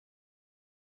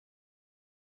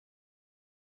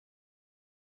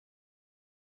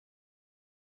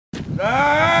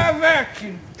Live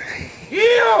action.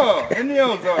 Yeah, in the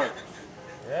Ozarks.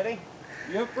 Ready?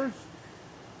 Yepers.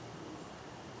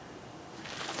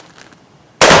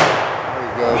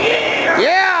 There you go.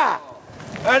 Yeah!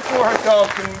 That's what we're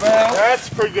talking about. That's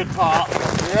a pretty good pop.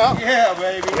 Yeah. Yeah,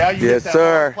 baby. Yeah, you Yes, hit that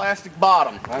sir. hard plastic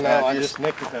bottom. I know, Yeah, I just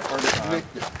nicked it that first time.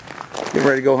 Get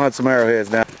ready to go hunt some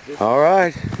arrowheads now. All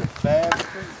right. Bad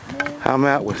creek, man. I'm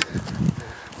out with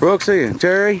Brooksy and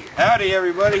Terry. Howdy,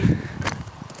 everybody.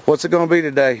 What's it going to be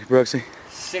today, Brooksy?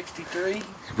 63.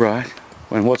 Right.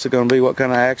 And what's it going to be? What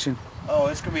kind of action? Oh,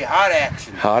 it's going to be hot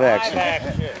action. Hot action.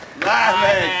 Live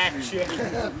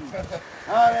action.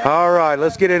 All right,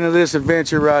 let's get into this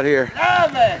adventure right here.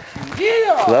 Live action.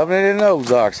 Yeah. Loving it in the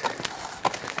Ozarks.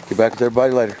 Get back with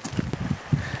everybody later.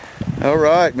 All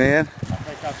right, man.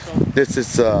 This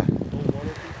is,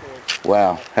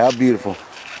 wow, how beautiful.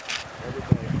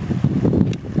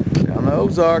 Down the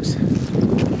Ozarks.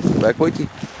 Back with you.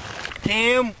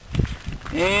 Tim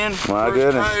and My first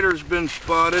goodness. hider's been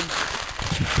spotted.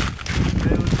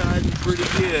 They was hiding pretty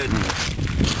good.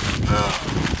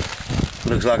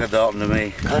 Looks like a Dalton to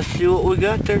me. Let's see what we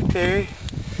got there, Terry.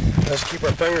 Let's keep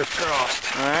our fingers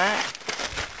crossed. Alright.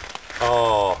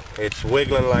 Oh, it's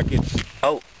wiggling like it's...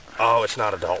 Oh, it's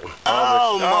not a Dalton.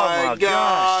 Oh, my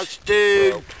gosh,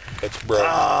 dude. Well, it's broke.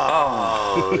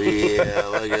 Oh, yeah,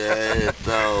 look at that.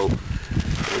 So,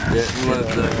 it didn't look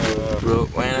like it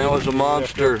broke. Man, that was a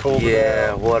monster.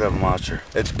 Yeah, what a monster.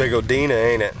 It's big Odina,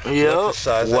 ain't it? Yep. Look the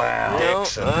size of Wow. that Yep,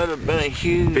 Nixon. that'd have been a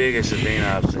huge, Biggest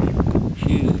Adina I've seen.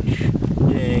 huge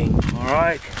dang. All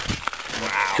right.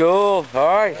 Wow. Cool.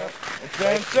 All right.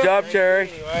 Good job, Terry.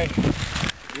 Anyway,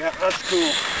 yeah, that's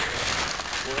cool.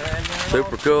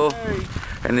 Super cool.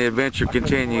 And the adventure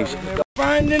continues.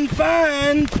 Finding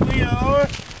finds we are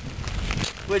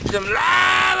with some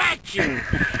live action.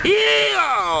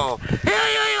 Yeah!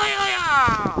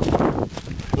 Yeah!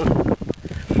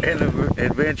 And the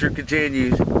adventure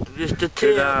continues. Just a Good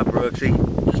tip. eye, Brooksy.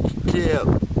 Just a tip.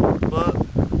 But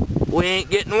we ain't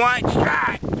getting white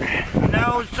stripe.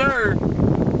 No, sir. No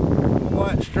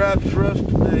white stripes for us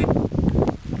today.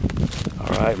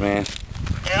 All right, man.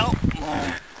 Yep.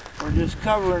 We're just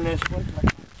covering this one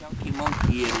like a chunky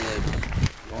monkey it is.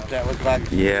 Don't that look like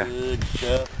some Yeah. good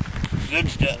stuff? Good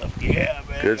stuff. Yeah,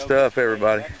 man. Good stuff,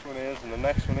 everybody. The next one is, and the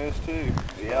next one is too.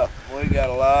 Yep. We got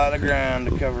a lot of ground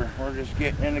to cover. We're just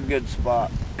getting in a good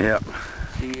spot. Yep.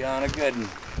 See you on a good one.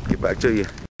 Get back to you.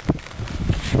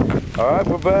 All right,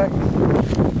 we're back.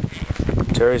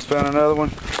 Terry's found another one.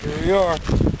 Here we are.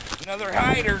 Another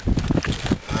hider.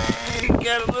 He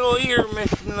got a little ear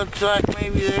missing, looks like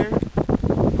maybe there. I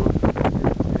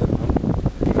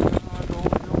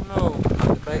don't know.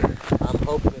 I'm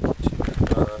hoping it's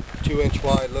 2-inch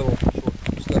wide little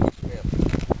Stubby Smith.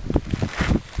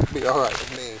 Be alright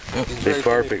with me. He's very It's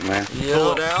perfect, man.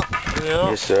 Pull it out. Yep.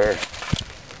 Yes, sir.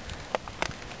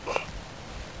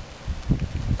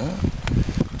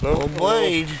 Little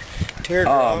blade.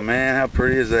 teardrop. Oh, man, how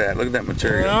pretty is that? Look at that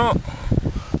material. Yep.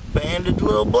 Banded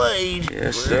little blade.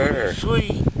 Yes, Very sir.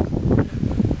 Sweet.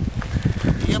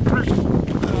 Yepers.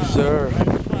 Yes, sir.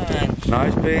 Fine.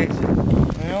 Nice piece.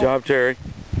 Good job, Terry.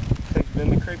 It's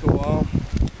been in the creek a while.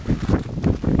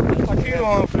 Like you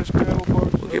on for this gravel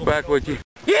board. We'll get back with you.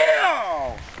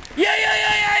 Yeah!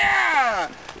 Yeah!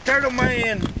 Turtle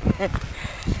man.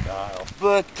 Style.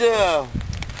 But,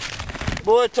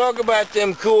 boy, talk about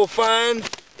them cool finds.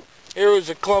 Here was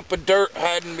a clump of dirt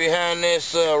hiding behind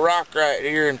this rock right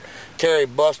here, and Terry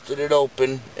busted it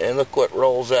open, and look what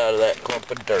rolls out of that clump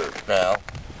of dirt now.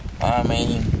 I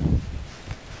mean,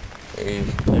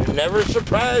 it never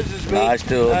surprises me Nice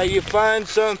tool. how you find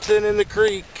something in the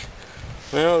creek.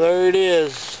 Well, there it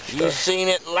is. You seen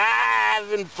it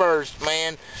live and first,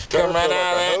 man. Come right out of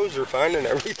that. Hose are finding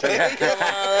everything. Come out of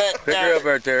that. Pick her up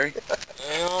there, Terry.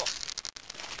 Well,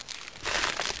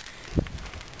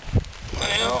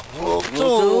 little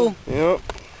tool. Yep.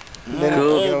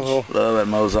 Cool. Love that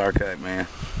Mozarkite, man.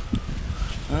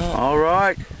 All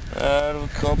right. Out of a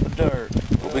clump of dirt.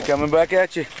 We'll be coming back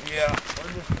at you. Yeah,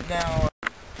 we're just now.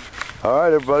 All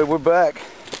right, everybody, we're back.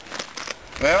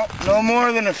 Well, no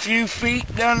more than a few feet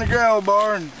down the gravel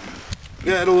bar, and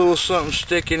got a little something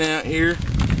sticking out here.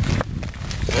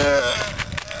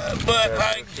 But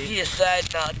I can see a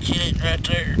side notch in it right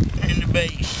there in the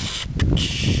base.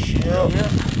 Yep.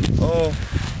 Oh,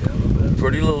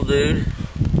 Pretty little dude.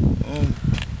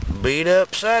 beat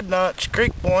up side notch,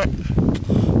 creek point.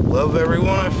 Love every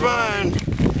one I find.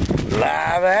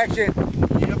 Live action.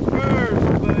 Yep,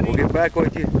 buddy. We'll get back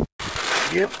with you.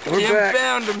 Yep, we're Jim back.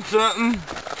 found him something.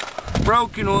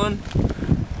 Broken one.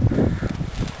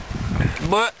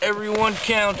 But everyone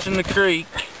counts in the creek.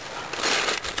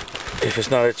 If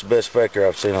it's not, it's the best vector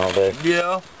I've seen all day.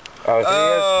 Yeah.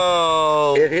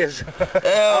 Oh, it is.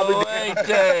 Oh, ain't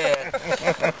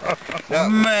that?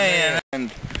 Man,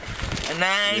 and a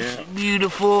nice,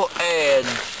 beautiful edge.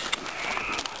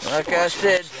 Like I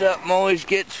said, something always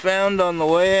gets found on the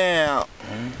way out.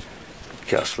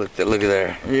 Just look at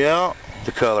there. Yeah.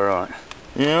 The color on it.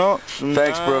 Yeah.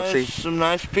 Thanks, Brooksy. Some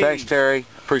nice pieces. Thanks, Terry.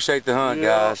 Appreciate the hunt,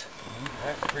 guys.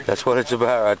 That's what it's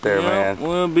about right there, man.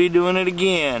 We'll be doing it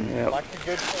again.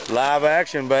 Yep. Live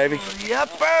action, baby.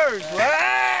 Yuppers,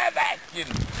 live action.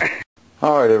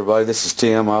 All right, everybody. This is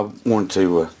Tim. I wanted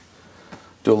to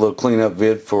do a little cleanup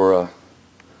vid for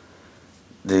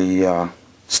the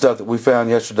stuff that we found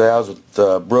yesterday. I was with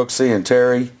Brooksy and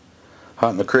Terry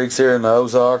hunting the creeks here in the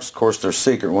Ozarks. Of course, they're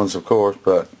secret ones, of course,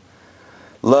 but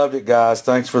loved it, guys.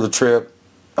 Thanks for the trip.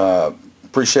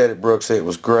 Appreciate it, Brooksy. It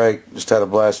was great. Just had a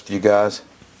blast with you guys.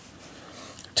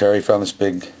 Terry found this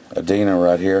big Adena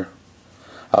right here.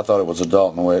 I thought it was a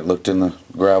Dalton the way it looked in the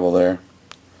gravel there.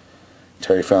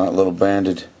 Terry found that little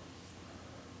banded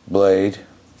blade.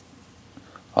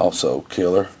 Also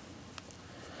killer.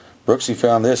 Brooksy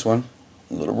found this one.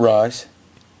 A little rice.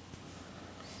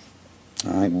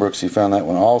 I think Brooksy found that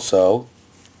one also.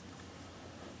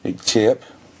 Big tip.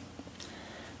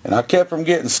 And I kept from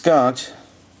getting skunked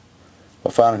by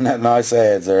finding that nice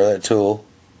adze there, that tool,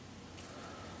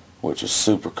 which is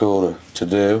super cool to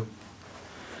do.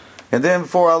 And then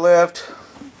before I left,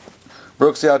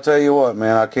 Brooksy, I'll tell you what,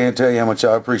 man, I can't tell you how much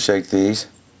I appreciate these.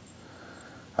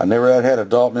 I never had a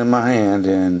Dalton in my hand,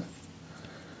 and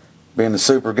being the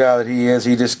super guy that he is,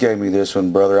 he just gave me this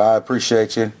one, brother. I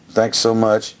appreciate you. Thanks so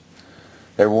much.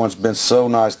 Everyone's been so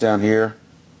nice down here,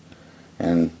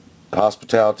 and the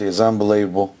hospitality is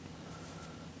unbelievable.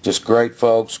 Just great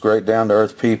folks, great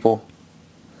down-to-earth people.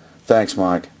 Thanks,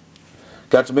 Mike.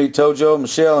 Got to meet Tojo,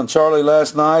 Michelle, and Charlie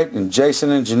last night, and Jason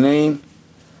and Janine.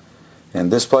 And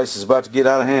this place is about to get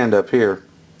out of hand up here.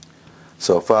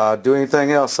 So if I do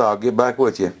anything else, I'll get back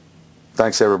with you.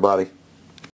 Thanks, everybody.